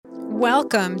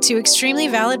Welcome to Extremely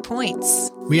Valid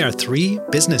Points. We are three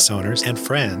business owners and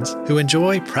friends who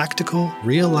enjoy practical,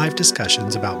 real-life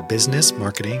discussions about business,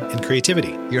 marketing, and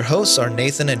creativity. Your hosts are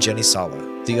Nathan and Jenny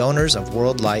Sala, the owners of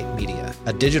World Light Media,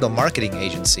 a digital marketing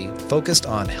agency focused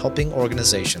on helping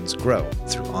organizations grow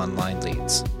through online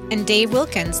leads. And Dave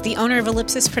Wilkins, the owner of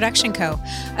Ellipsis Production Co.,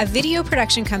 a video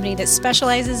production company that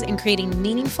specializes in creating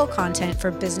meaningful content for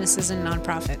businesses and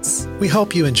nonprofits. We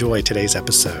hope you enjoy today's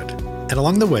episode. And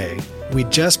along the way, we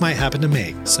just might happen to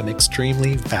make some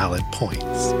extremely valid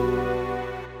points.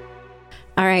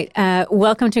 All right.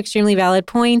 Welcome to Extremely Valid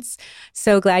Points.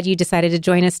 So glad you decided to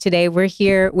join us today. We're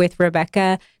here with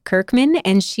Rebecca Kirkman,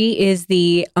 and she is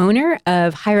the owner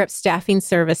of Higher Up Staffing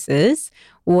Services.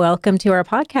 Welcome to our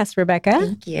podcast, Rebecca.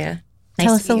 Thank you.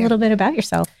 Tell us a little bit about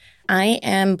yourself. I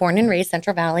am born and raised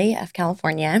Central Valley of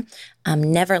California.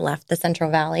 Never left the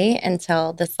Central Valley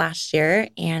until this last year.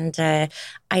 And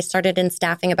I started in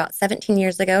staffing about 17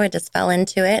 years ago. I just fell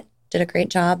into it, did a great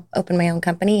job, opened my own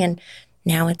company, and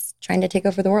now it's trying to take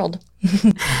over the world.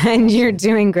 And you're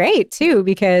doing great, too,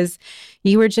 because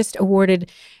you were just awarded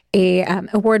a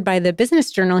award by the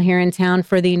Business Journal here in town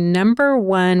for the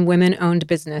 #1 women-owned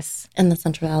business. In the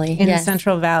Central Valley. In the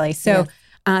Central Valley. So. Yes.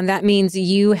 That means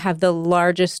you have the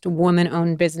largest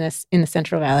woman-owned business in the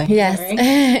Central Valley. Yes.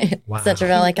 Right? Wow. Central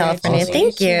Valley, California. Awesome.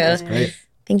 Thank you. That's great.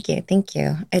 Thank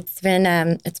you. It's been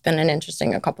an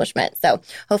interesting accomplishment. So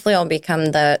hopefully I'll become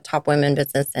the top women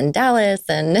business in Dallas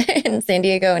and in San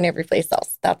Diego and every place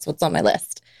else. That's what's on my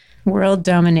list. World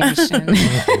domination.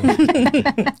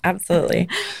 Absolutely.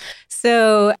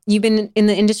 So you've been in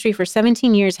the industry for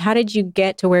 17 years. How did you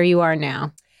get to where you are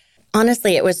now?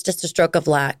 Honestly, it was just a stroke of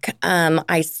luck.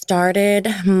 I started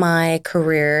my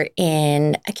career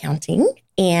in accounting,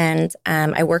 and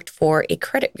I worked for a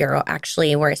credit bureau,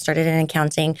 actually, where I started in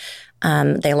accounting.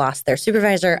 They lost their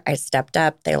supervisor. I stepped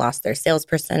up. They lost their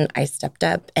salesperson. I stepped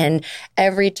up. And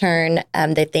every turn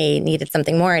that they needed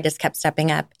something more, I just kept stepping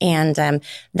up. And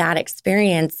that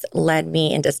experience led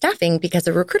me into staffing because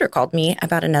a recruiter called me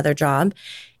about another job.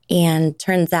 And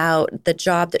turns out the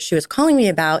job that she was calling me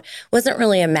about wasn't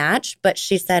really a match, but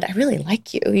she said, I really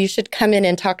like you. You should come in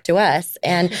and talk to us.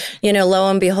 And, lo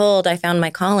and behold, I found my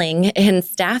calling in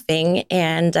staffing,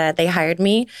 and they hired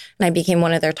me, and I became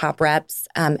one of their top reps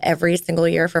every single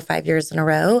year for 5 years in a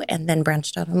row, and then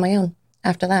branched out on my own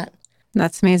after that.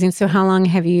 That's amazing. So how long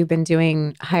have you been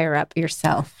doing Higher Up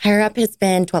yourself? Higher Up has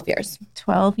been 12 years.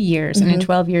 12 years. Mm-hmm. And in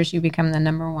 12 years, you become the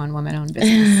 #1 woman-owned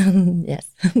business. Yes.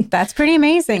 That's pretty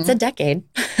amazing. It's a decade.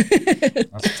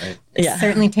 That's great. It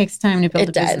certainly takes time to build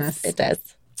a business. It does.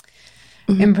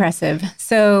 Mm-hmm. Impressive.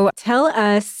 So tell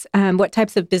us what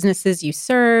types of businesses you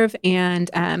serve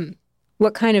and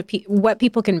what kind of what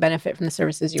people can benefit from the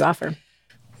services you offer.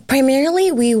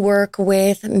 Primarily, we work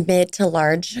with mid to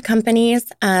large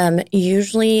companies.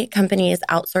 Usually, companies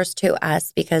outsource to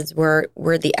us because we're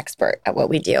the expert at what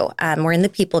we do. We're in the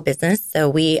people business, so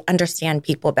we understand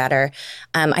people better.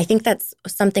 I think that's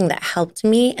something that helped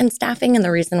me in staffing, and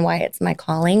the reason why it's my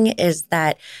calling is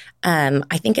that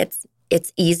I think it's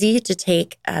easy to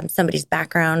take somebody's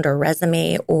background or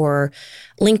resume or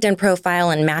LinkedIn profile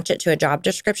and match it to a job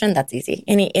description. That's easy.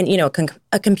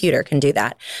 A computer can do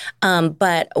that.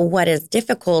 But what is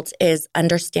difficult is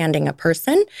understanding a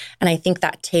person. And I think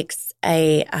that takes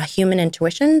a human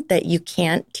intuition that you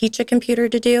can't teach a computer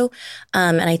to do.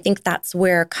 And I think that's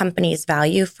where companies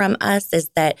value from us is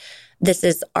that this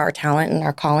is our talent and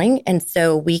our calling. And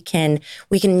so we can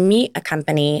meet a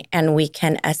company and we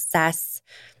can assess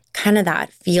kind of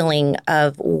that feeling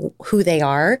of who they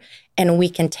are. And we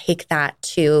can take that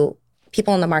to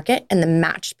people in the market and then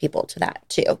match people to that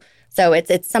too. So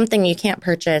it's something you can't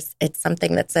purchase. It's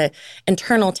something that's an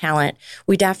internal talent.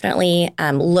 We definitely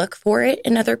look for it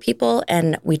in other people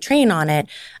and we train on it.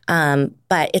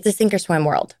 But it's a sink or swim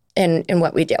world in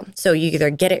what we do. So you either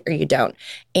get it or you don't.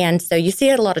 And so you see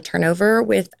a lot of turnover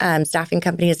with staffing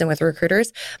companies and with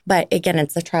recruiters. But again,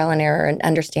 it's a trial and error and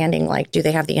understanding, like, do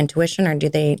they have the intuition or do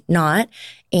they not?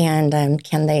 And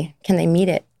can they meet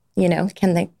it?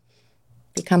 Can they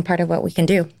become part of what we can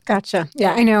do? Gotcha.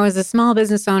 Yeah, I know as a small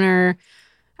business owner,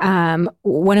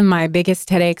 one of our biggest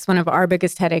headaches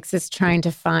is trying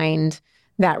to find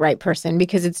that right person,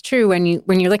 because it's true when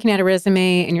you're looking at a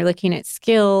resume and you're looking at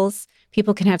skills,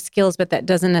 people can have skills, but that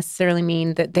doesn't necessarily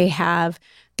mean that they have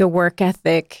the work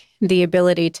ethic, the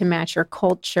ability to match your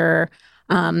culture,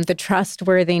 the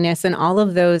trustworthiness, and all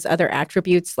of those other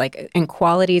attributes and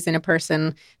qualities in a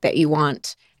person that you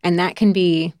want. And that can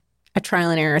be a trial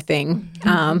and error thing.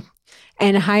 Mm-hmm.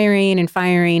 And hiring and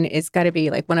firing is got to be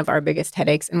one of our biggest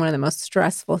headaches and one of the most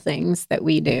stressful things that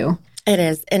we do. It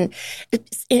is. And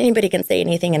anybody can say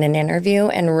anything in an interview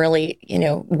and really,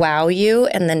 wow you.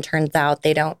 And then turns out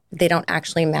they don't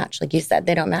actually match. Like you said,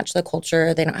 they don't match the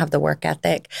culture. They don't have the work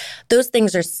ethic. Those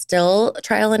things are still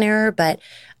trial and error. But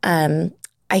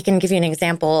I can give you an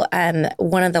example.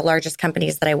 One of the largest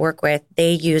companies that I work with,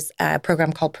 they use a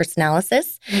program called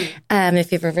Personalysis.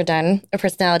 If you've ever done a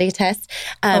personality test.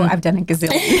 I've done a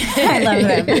gazillion. I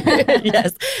love them.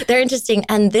 Yes, they're interesting.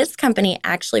 And this company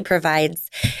actually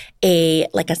provides a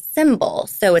symbol.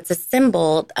 So it's a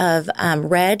symbol of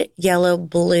red, yellow,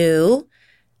 blue,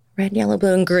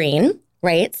 and green.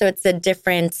 Right. So it's a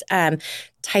different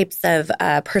types of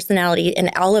personality,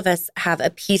 and all of us have a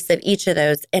piece of each of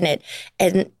those in it.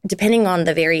 And depending on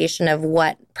the variation of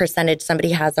what percentage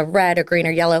somebody has of red or green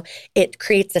or yellow, it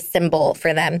creates a symbol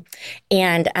for them.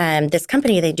 And this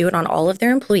company, they do it on all of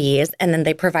their employees, and then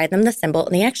they provide them the symbol,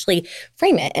 and they actually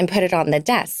frame it and put it on the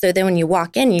desk. So then when you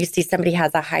walk in, you see somebody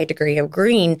has a high degree of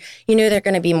green, they're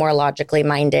going to be more logically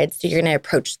minded. So you're going to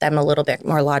approach them a little bit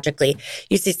more logically.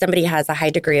 You see somebody has a high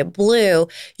degree of blue,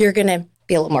 you're going to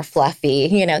be a little more fluffy,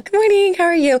 good morning, how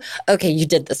are you? Okay, you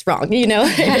did this wrong,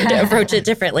 to approach it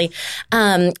differently.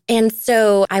 And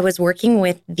so I was working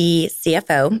with the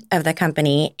CFO of the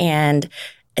company, and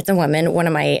it's a woman, one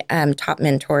of my top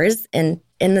mentors in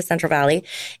the Central Valley,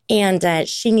 and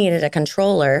she needed a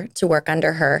controller to work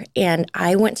under her. And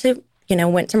I went to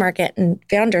market and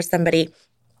found her somebody.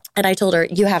 And I told her,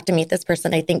 you have to meet this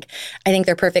person. I think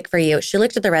they're perfect for you. She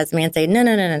looked at the resume and said,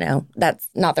 no, that's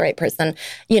not the right person.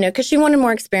 Because she wanted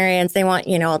more experience. They want,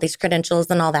 all these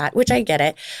credentials and all that, which I get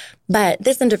it. But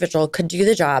this individual could do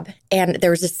the job. And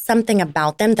there was just something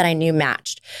about them that I knew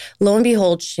matched. Lo and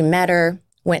behold, she met her,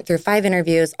 went through 5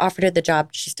 interviews, offered her the job.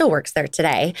 She still works there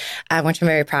today, which I'm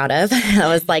very proud of. That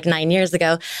was like 9 years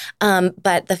ago.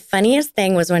 But the funniest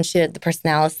thing was when she did the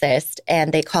Personalysis,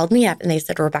 and they called me up and they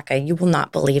said, Rebecca, you will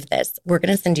not believe this. We're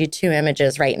going to send you 2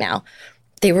 images right now.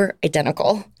 They were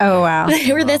identical. Oh, wow.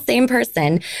 They were the same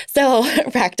person. So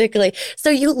practically. So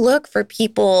you look for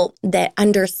people that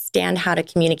understand how to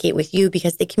communicate with you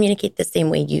because they communicate the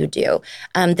same way you do,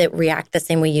 that react the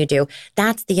same way you do.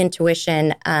 That's the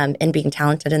intuition in being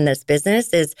talented in this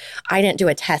business is I didn't do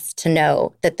a test to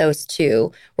know that those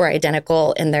 2 were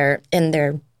identical in their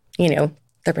their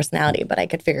personality, but I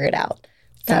could figure it out.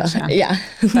 So, gotcha. Yeah.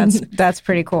 That's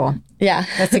pretty cool. Yeah.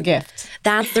 That's a gift.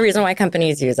 That's the reason why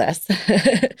companies use us.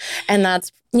 And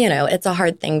that's, it's a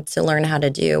hard thing to learn how to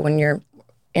do when you're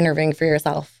interviewing for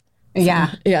yourself.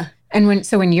 Yeah. Yeah. And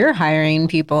when you're hiring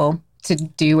people to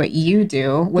do what you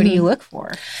do, what do you look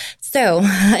for? So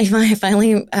I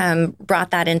finally brought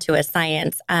that into a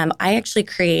science. I actually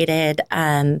created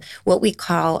what we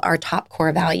call our top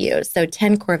core values. So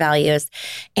 10 core values.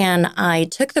 And I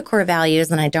took the core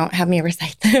values, and I don't have me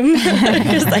recite them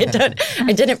because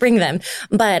I didn't bring them.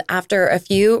 But after a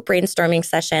few brainstorming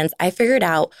sessions, I figured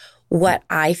out what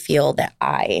I feel that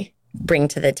I bring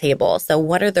to the table. So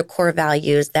what are the core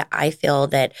values that I feel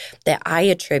that I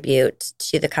attribute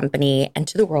to the company and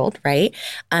to the world, right?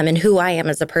 And who I am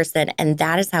as a person. And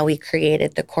that is how we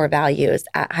created the core values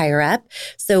at Higher Up.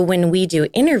 So when we do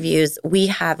interviews, we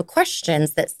have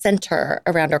questions that center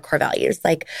around our core values.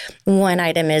 Like one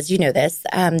item is,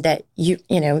 that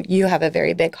you have a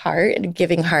very big heart, a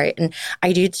giving heart. And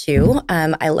I do too.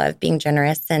 I love being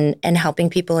generous and helping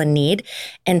people in need.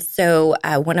 And so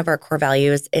one of our core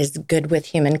values is good with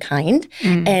humankind.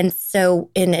 And so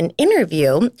in an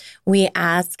interview, we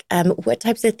ask, what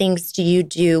types of things do you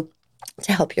do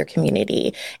to help your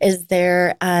community? Is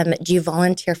there, do you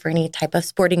volunteer for any type of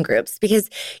sporting groups? Because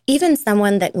even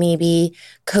someone that maybe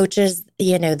coaches,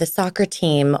 the soccer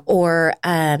team or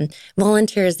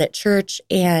volunteers at church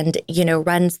and,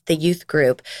 runs the youth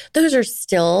group, those are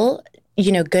still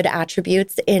good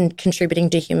attributes in contributing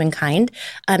to humankind.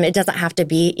 It doesn't have to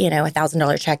be,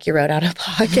 $1,000 check you wrote out of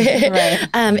pocket. Right.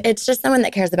 It's just someone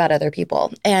that cares about other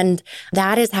people. And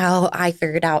that is how I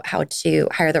figured out how to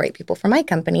hire the right people for my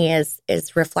company is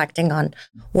reflecting on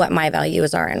what my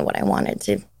values are and what I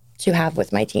wanted to have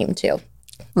with my team too.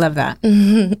 Love that.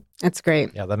 That's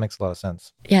great. Yeah, that makes a lot of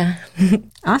sense. Yeah.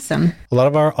 Awesome. A lot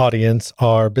of our audience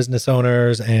are business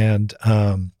owners and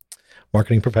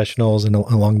marketing professionals and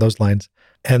along those lines.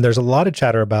 And there's a lot of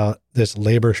chatter about this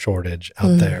labor shortage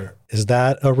out there. Is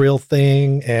that a real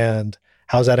thing? And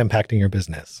how's that impacting your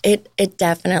business? It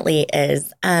definitely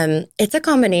is. It's a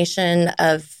combination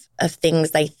of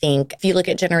things, I think. If you look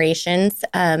at generations,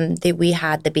 we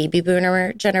had the baby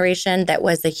boomer generation that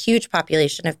was a huge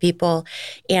population of people.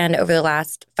 And over the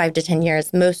last 5 to 10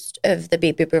 years, most of the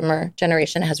baby boomer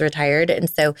generation has retired. And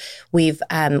so we've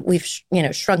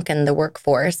shrunken the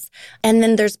workforce. And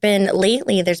then there's been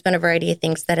a variety of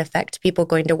things that affect people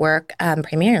going to work,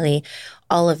 primarily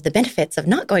all of the benefits of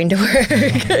not going to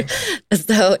work.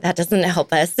 So that doesn't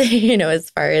help us, as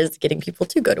far as getting people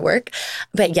to go to work.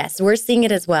 But yes, we're seeing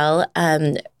it as well.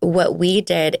 What we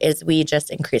did is we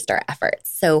just increased our efforts.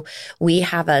 So we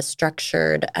have a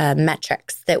structured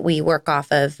metrics that we work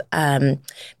off of,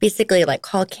 basically like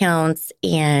call counts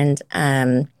and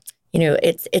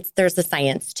there's a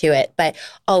science to it, but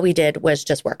all we did was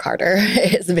just work harder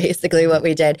is basically what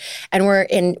we did. And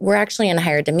we're actually in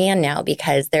higher demand now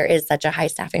because there is such a high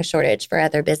staffing shortage for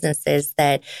other businesses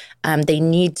that they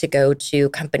need to go to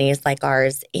companies like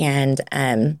ours and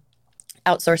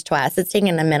outsource to us. It's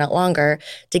taking a minute longer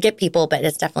to get people, but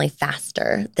it's definitely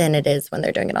faster than it is when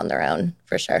they're doing it on their own,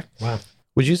 for sure. Wow.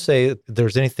 Would you say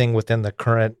there's anything within the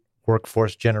current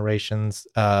workforce generations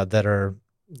that are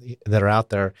out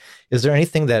there? Is there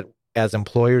anything that as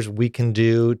employers we can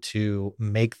do to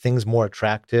make things more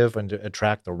attractive and to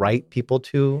attract the right people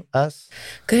to us?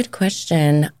 Good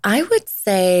question. I would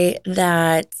say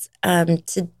that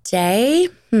today,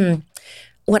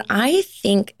 what I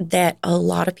think that a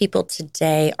lot of people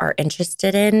today are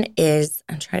interested in is,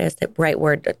 I'm trying to say the right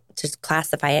word to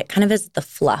classify it, kind of as the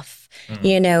fluff.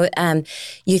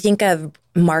 You think of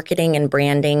marketing and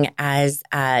branding as,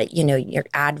 you're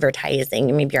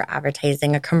advertising. Maybe you're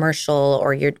advertising a commercial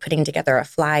or you're putting together a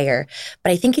flyer.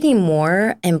 But I think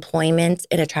anymore, employment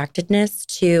and attractiveness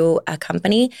to a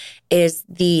company is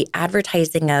the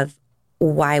advertising of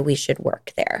why we should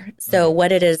work there. So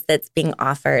what it is that's being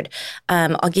offered.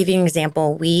 I'll give you an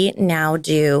example. We now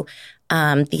do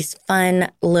these fun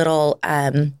little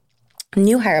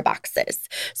new hire boxes.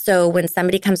 So when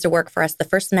somebody comes to work for us, the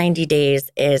first 90 days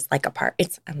is like a party.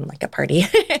 It's like a party.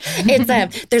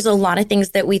 There's a lot of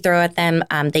things that we throw at them.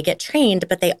 They get trained,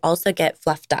 but they also get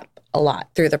fluffed up a lot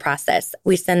through the process.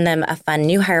 We send them a fun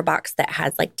new hire box that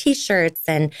has like t-shirts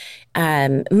and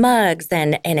mugs.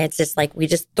 And it's just like, we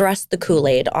just thrust the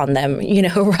Kool-Aid on them,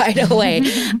 right away.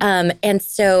 And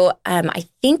so I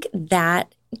think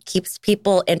that keeps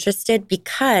people interested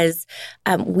because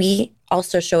we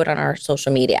also show it on our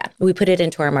social media. We put it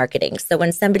into our marketing. So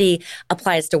when somebody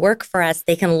applies to work for us,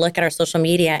 they can look at our social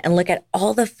media and look at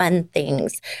all the fun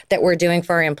things that we're doing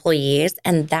for our employees.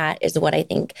 And that is what I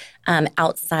think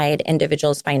outside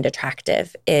individuals find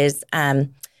attractive is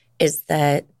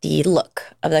the look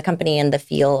of the company and the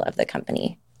feel of the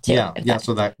company too. Yeah.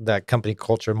 So that company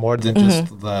culture more than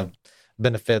just the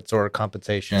benefits or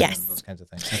compensation, yes, and those kinds of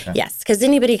things. Okay. Yes, because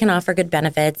anybody can offer good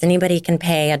benefits. Anybody can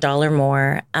pay $1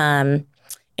 more.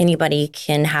 Anybody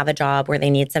can have a job where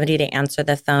they need somebody to answer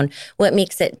the phone. What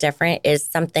makes it different is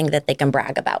something that they can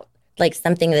brag about, like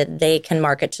something that they can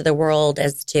market to the world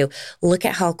as to, look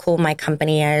at how cool my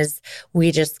company is.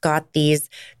 We just got these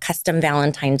custom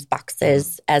Valentine's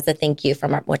boxes as a thank you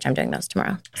from which I'm doing those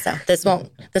tomorrow. So this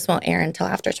won't air until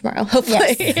after tomorrow,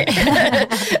 hopefully.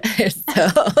 Yes. So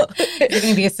it's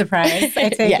going to be a surprise, I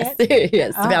take it?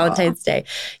 Yes, Valentine's Day.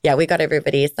 Yeah, we got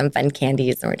everybody some fun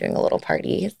candies and we're doing a little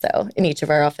party. So in each of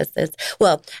our offices.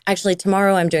 Well, actually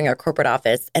tomorrow I'm doing our corporate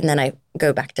office and then I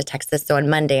go back to Texas. So on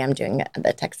Monday I'm doing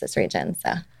the Texas region.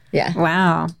 So yeah.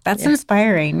 Wow. That's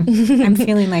inspiring. I'm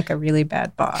feeling like a really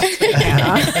bad boss right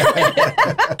now.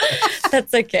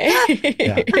 That's okay.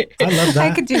 Yeah. I love that.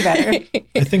 I could do better.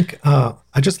 I think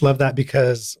I just love that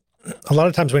because a lot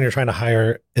of times when you're trying to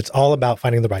hire, it's all about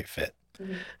finding the right fit.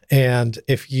 Mm-hmm. And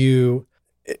if you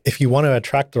want to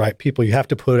attract the right people, you have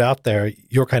to put out there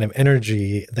your kind of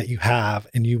energy that you have,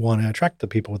 and you want to attract the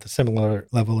people with a similar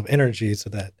level of energy so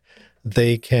that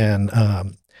they can,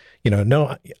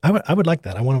 no, I would like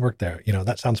that. I want to work there.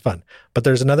 That sounds fun. But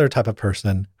there's another type of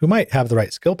person who might have the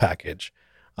right skill package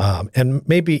and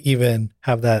maybe even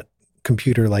have that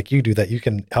computer like you do that you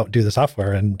can outdo the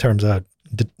software in terms of,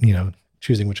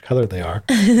 choosing which color they are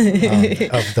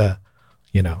of the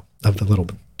little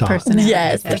dot.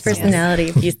 Yes, the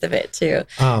personality piece of it too.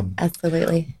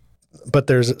 Absolutely. But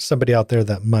there's somebody out there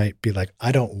that might be like,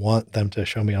 I don't want them to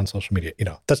show me on social media.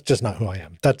 That's just not who I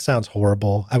am. That sounds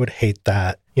horrible. I would hate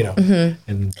that,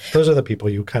 and those are the people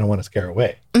you kind of want to scare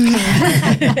away.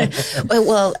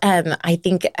 Well, I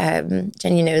think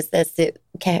Jenny knows this.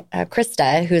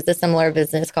 Krista, who's a similar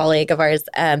business colleague of ours,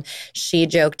 she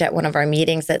joked at one of our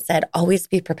meetings that said, always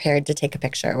be prepared to take a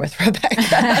picture with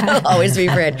Rebecca. Always be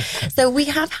prepared. So we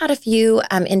have had a few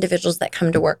individuals that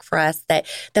come to work for us that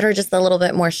are just a little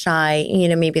bit more shy.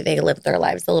 Maybe they live their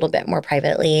lives a little bit more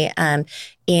privately. And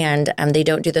they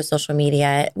don't do the social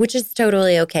media, which is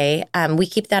totally okay. We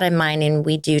keep that in mind, and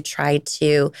we do try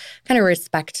to kind of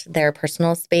respect their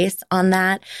personal space on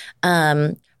that.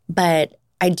 But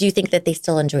I do think that they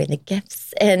still enjoy the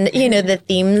gifts and, the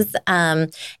themes.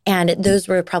 And those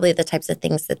were probably the types of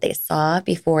things that they saw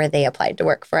before they applied to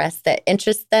work for us that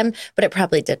interest them. But it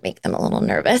probably did make them a little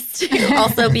nervous to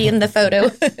also be in the photo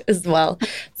as well.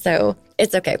 So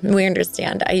it's okay. We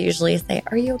understand. I usually say,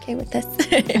 are you okay with this?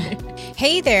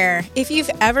 Hey there. If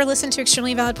you've ever listened to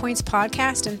Extremely Valid Points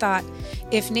podcast and thought,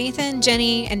 if Nathan,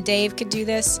 Jenny, and Dave could do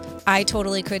this, I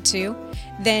totally could too,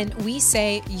 then we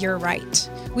say you're right.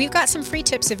 We've got some free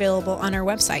tips available on our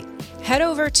website. Head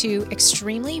over to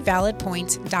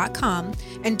extremelyvalidpoints.com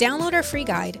and download our free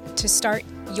guide to start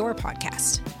your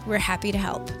podcast. We're happy to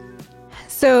help.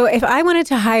 So if I wanted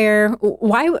to hire,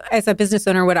 why, as a business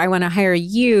owner, would I want to hire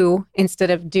you instead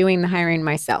of doing the hiring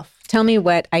myself? Tell me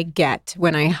what I get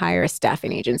when I hire a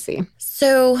staffing agency.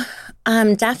 So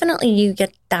definitely you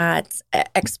get that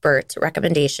expert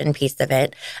recommendation piece of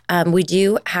it. We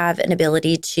do have an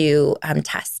ability to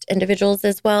test individuals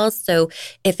as well. So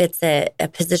if it's a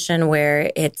position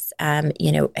where it's,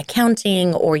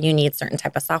 accounting, or you need certain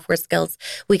type of software skills,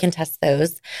 we can test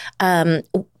those.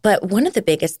 But one of the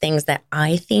biggest things that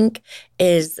I think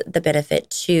is the benefit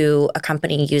to a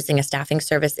company using a staffing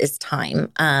service is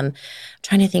time.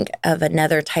 Trying to think of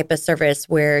another type of service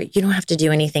where you don't have to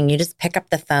do anything. You just pick up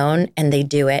the phone and they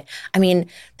do it. I mean,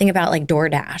 think about like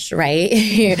DoorDash, right?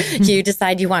 You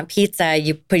decide you want pizza,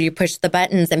 you push the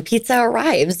buttons and pizza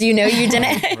arrives. You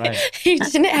didn't Right. you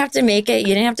didn't have to make it.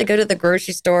 You didn't have to go to the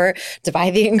grocery store to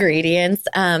buy the ingredients.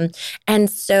 And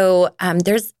so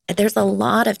there's a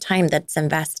lot of time that's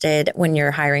invested when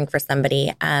you're hiring for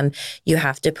somebody. You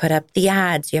have to put up the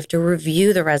ads. You have to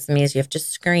review the resumes. You have to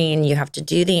screen. You have to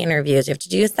do the interviews. You have to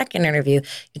do a second interview. You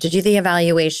have to do the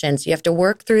evaluations. You have to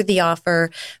work through the offer,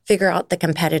 figure out the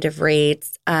competitive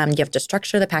rates. You have to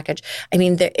structure the package. I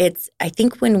mean, I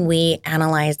think when we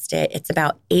analyzed it, it's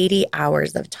about 80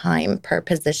 hours of time per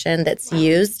position that's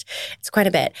used. It's quite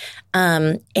a bit.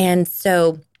 And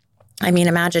so, I mean,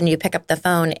 imagine you pick up the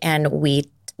phone and we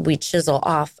chisel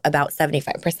off about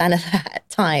 75% of that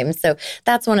time. So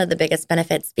that's one of the biggest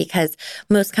benefits, because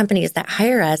most companies that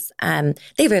hire us,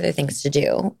 they have other things to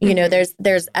do.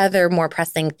 There's other more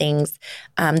pressing things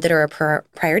that are a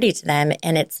priority to them.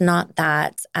 And it's not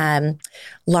that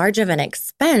large of an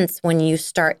expense when you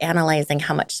start analyzing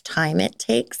how much time it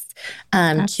takes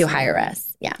to hire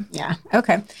us. Yeah. Yeah.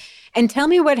 Okay. And tell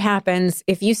me what happens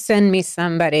if you send me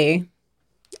somebody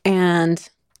and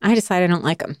I decide I don't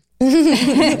like them.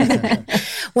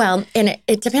 Well, and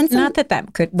it depends. Not that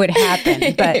would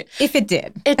happen, but if it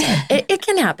did, it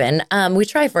can happen. We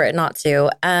try for it not to,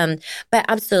 but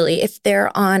absolutely, if they're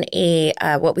on a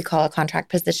what we call a contract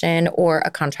position or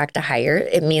a contract to hire,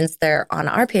 it means they're on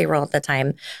our payroll at the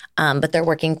time, but they're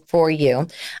working for you.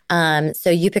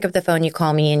 So you pick up the phone, you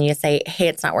call me, and you say, "Hey,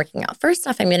 it's not working out." First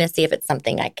off, I'm going to see if it's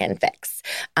something I can fix.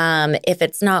 If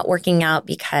it's not working out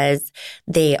because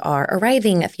they are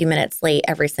arriving a few minutes late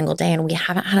every single day and we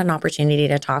haven't had an opportunity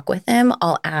to talk with them,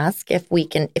 I'll ask if we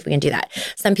can do that.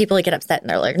 Some people get upset and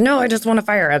they're like, "No, I just want to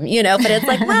fire them," but it's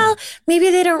like, well, maybe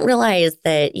they don't realize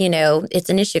that, it's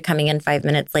an issue coming in 5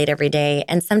 minutes late every day.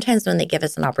 And sometimes when they give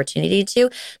us an opportunity to,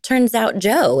 turns out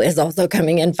Joe is also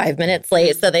coming in 5 minutes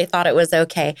late. So they thought it was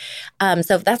okay.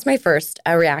 So that's my first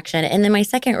reaction. And then my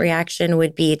second reaction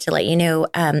would be to let you know,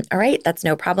 all right, that's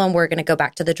no problem. We're going to go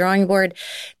back to the drawing board.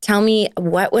 Tell me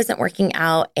what wasn't working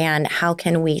out and how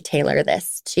can we tailor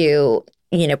this to,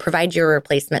 provide your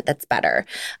replacement that's better.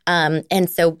 And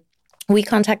so we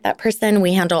contact that person.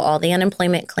 We handle all the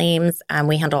unemployment claims.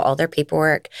 We handle all their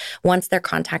paperwork. Once they're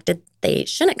contacted, they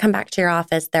shouldn't come back to your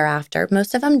office thereafter.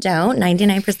 Most of them don't.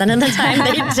 99% of the time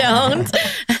they don't,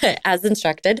 as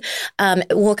instructed.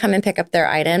 We'll come and pick up their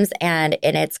items. And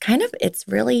it's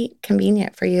really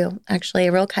convenient for you, actually.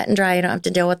 Real cut and dry. You don't have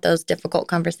to deal with those difficult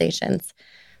conversations.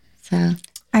 So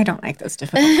I don't like those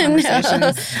difficult conversations.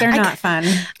 No. They're not fun.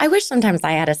 I wish sometimes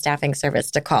I had a staffing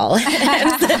service to call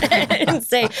and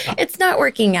say, "It's not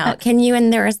working out. Can you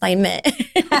end their assignment?"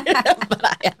 But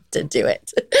I have to do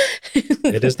it.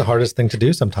 It is the hardest thing to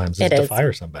do sometimes, is to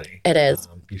fire somebody. It is.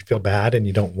 You feel bad and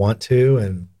you don't want to.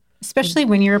 And especially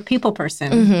when you're a people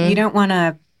person. Mm-hmm. You don't want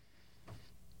to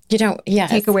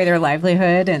take away their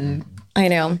livelihood and I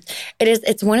know.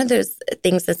 It's one of those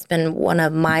things that's been one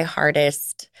of my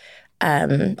hardest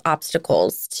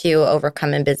obstacles to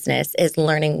overcome in business is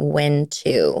learning when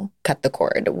to cut the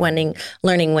cord, learning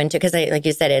when to, because like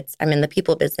you said, I'm in the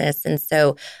people business. And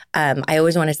so I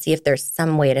always want to see if there's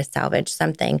some way to salvage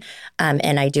something.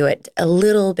 And I do it a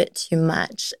little bit too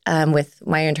much with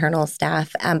my internal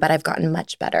staff, but I've gotten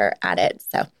much better at it.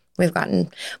 So we've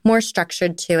gotten more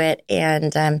structured to it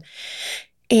and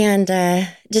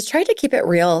just try to keep it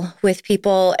real with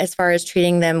people as far as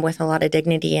treating them with a lot of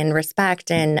dignity and respect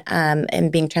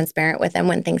and being transparent with them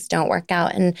when things don't work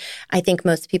out. And I think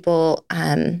most people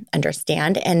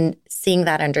understand, and seeing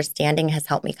that understanding has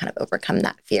helped me kind of overcome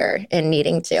that fear and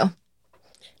needing to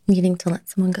let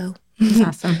someone go. That's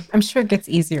awesome. I'm sure it gets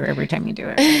easier every time you do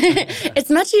it. It's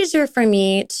much easier for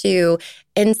me to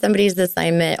end somebody's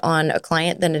assignment on a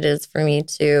client than it is for me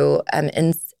to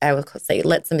I would say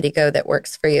let somebody go that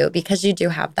works for you, because you do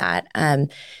have that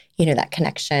that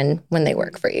connection when they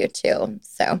work for you too.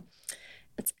 So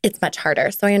it's much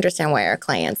harder. So I understand why our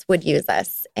clients would use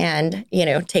us and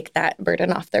take that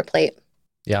burden off their plate.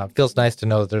 Yeah, it feels nice to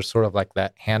know that there's sort of like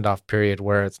that handoff period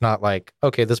where it's not like,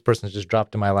 okay, this person's just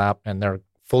dropped in my lap and they're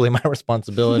fully my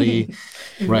responsibility,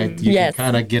 right? You can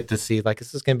kind of get to see, like,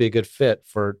 this is going to be a good fit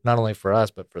for not only for us,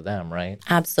 but for them, right?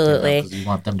 Absolutely. Because you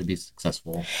want them to be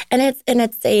successful. And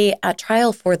it's a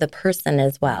trial for the person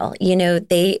as well.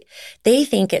 They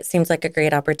think it seems like a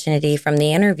great opportunity from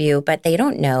the interview, but they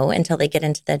don't know until they get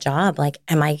into the job. Like,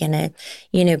 am I going to,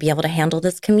 be able to handle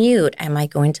this commute? Am I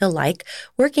going to like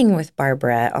working with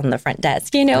Barbara on the front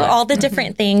desk? Right. All the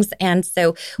different things. And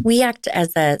so we act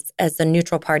as a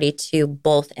neutral party to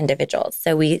both individuals.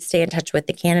 So we stay in touch with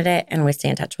the candidate and we stay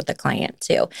in touch with the client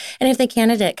too. And if the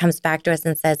candidate comes back to us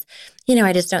and says,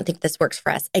 I just don't think this works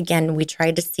for us, again, we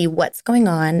try to see what's going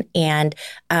on and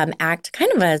act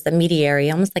kind of as a mediary,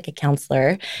 almost like a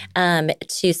counselor,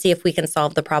 to see if we can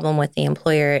solve the problem with the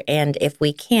employer. And if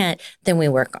we can't, then we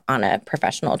work on a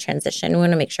professional transition. We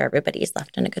want to make sure everybody's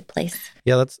left in a good place.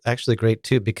 Yeah, that's actually great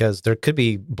too, because there could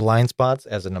be blind spots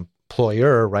as an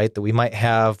employer, right, that we might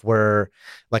have where,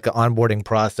 like, an onboarding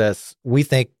process we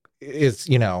think is,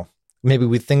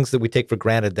 maybe things that we take for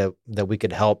granted that we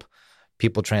could help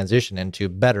people transition into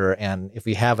better. And if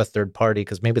we have a third party,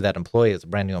 because maybe that employee is a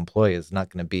brand new employee, is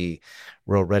not going to be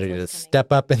real ready to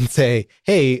step up and say,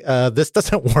 hey, this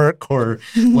doesn't work or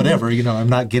whatever, I'm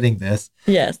not getting this.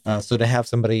 Yes. So to have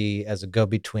somebody as a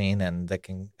go-between and that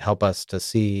can help us to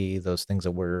see those things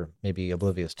that we're maybe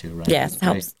oblivious to, right? Yes,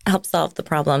 helps solve the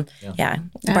problem. Yeah.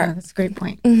 That's a great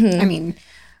point. Mm-hmm. I mean,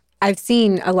 I've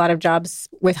seen a lot of jobs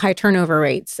with high turnover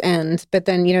rates, but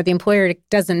then, the employer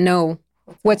doesn't know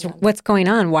what's going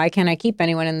on. Why can't I keep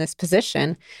anyone in this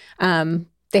position?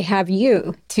 They have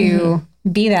you to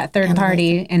be that third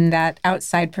party and that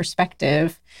outside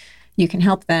perspective. You can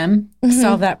help them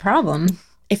solve that problem.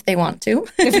 If they want to.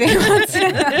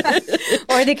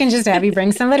 Or they can just have you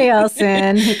bring somebody else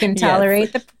in who can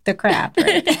tolerate the crap.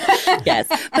 Right? Yes.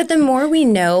 But the more we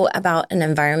know about an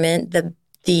environment, the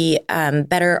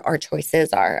better our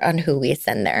choices are on who we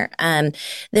send there.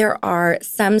 There are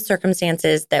some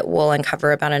circumstances that we'll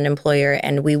uncover about an employer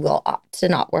and we will opt to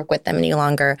not work with them any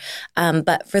longer.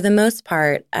 But for the most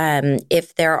part,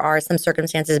 if there are some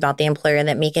circumstances about the employer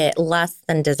that make it less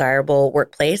than desirable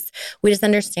workplace, we just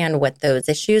understand what those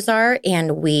issues are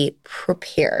and we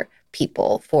prepare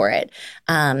people for it.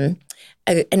 An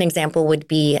example would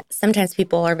be sometimes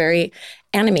people are very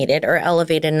animated or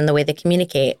elevated in the way they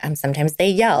communicate. Sometimes they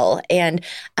yell, and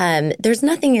there's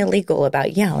nothing illegal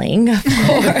about yelling. Of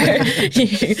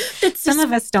course, some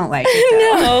of us don't like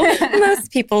it. No,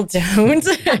 most people don't.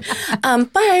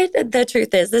 But the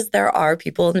truth is there are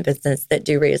people in business that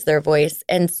do raise their voice,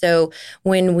 and so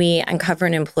when we uncover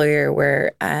an employer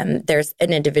where there's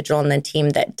an individual on the team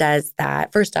that does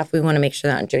that, first off, we want to make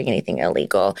sure they're not doing anything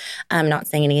illegal, not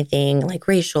saying anything like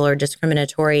racial or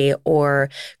discriminatory or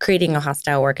creating a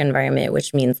hostile work environment,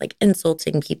 which means like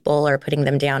insulting people or putting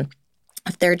them down.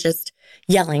 If they're just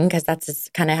yelling, because that's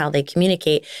kind of how they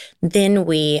communicate, then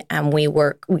we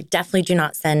definitely do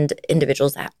not send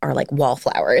individuals that are like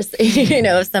wallflowers.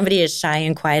 If somebody is shy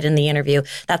and quiet in the interview,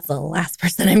 that's the last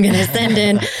person I'm going to send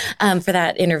in for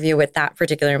that interview with that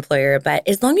particular employer. But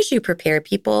as long as you prepare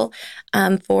people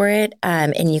for it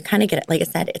and you kind of get it, like I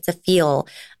said, it's a feel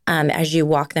as you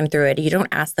walk them through it. You don't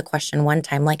ask the question one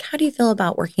time, like, how do you feel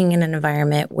about working in an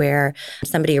environment where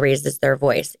somebody raises their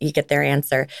voice? You get their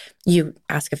answer. you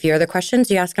ask a few other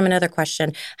questions, you ask them another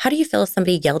question. How do you feel if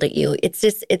somebody yelled at you?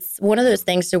 It's one of those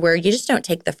things to where you just don't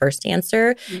take the first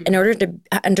answer. In order to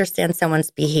understand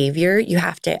someone's behavior, you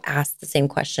have to ask the same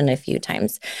question a few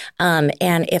times.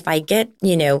 And if I get,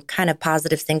 kind of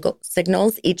positive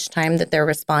signals each time that they're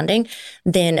responding,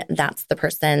 then that's the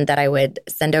person that I would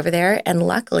send over there. And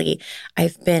luckily,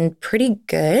 I've been pretty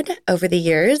good over the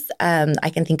years.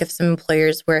 I can think of some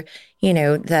employers where,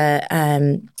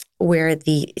 where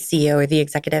the CEO or the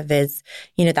executive is,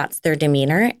 that's their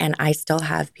demeanor. And I still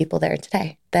have people there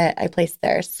today that I placed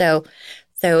there. So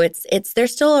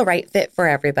there's still a right fit for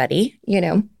everybody,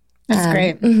 That's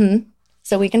great. Mm-hmm.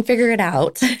 So we can figure it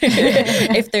out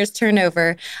if there's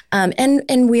turnover.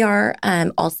 And we are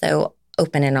also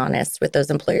open and honest with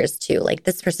those employers too. Like,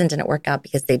 this person didn't work out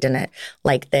because they didn't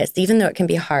like this, even though it can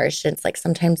be harsh. It's like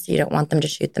sometimes you don't want them to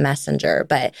shoot the messenger,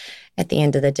 but at the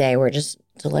end of the day, we're just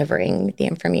delivering the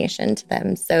information to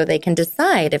them so they can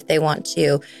decide if they want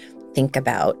to think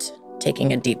about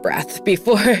taking a deep breath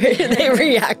before they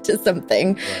react to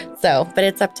something. So, but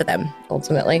it's up to them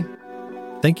ultimately.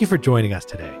 Thank you for joining us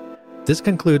today. This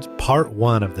concludes part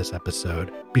 1 of this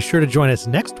episode. Be sure to join us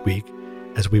next week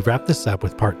as we wrap this up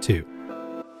with part 2.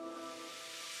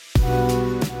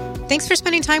 Thanks for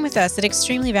spending time with us at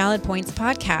Extremely Valid Points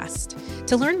Podcast.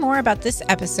 To learn more about this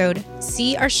episode,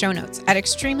 see our show notes at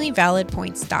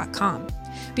extremelyvalidpoints.com.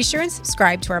 Be sure and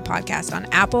subscribe to our podcast on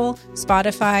Apple,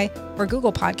 Spotify, or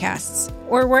Google Podcasts,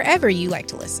 or wherever you like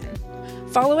to listen.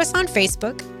 Follow us on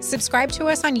Facebook, subscribe to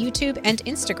us on YouTube and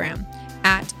Instagram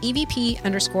at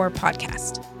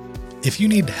EVP_podcast. If you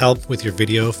need help with your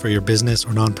video for your business or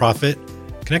nonprofit,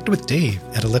 connect with Dave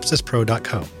at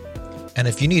ellipsispro.co. And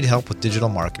if you need help with digital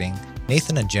marketing,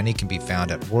 Nathan and Jenny can be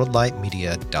found at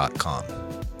worldlightmedia.com.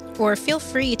 Or feel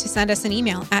free to send us an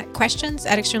email at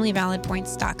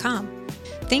questions@extremelyvalidpoints.com.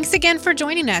 Thanks again for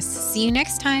joining us. See you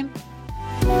next time.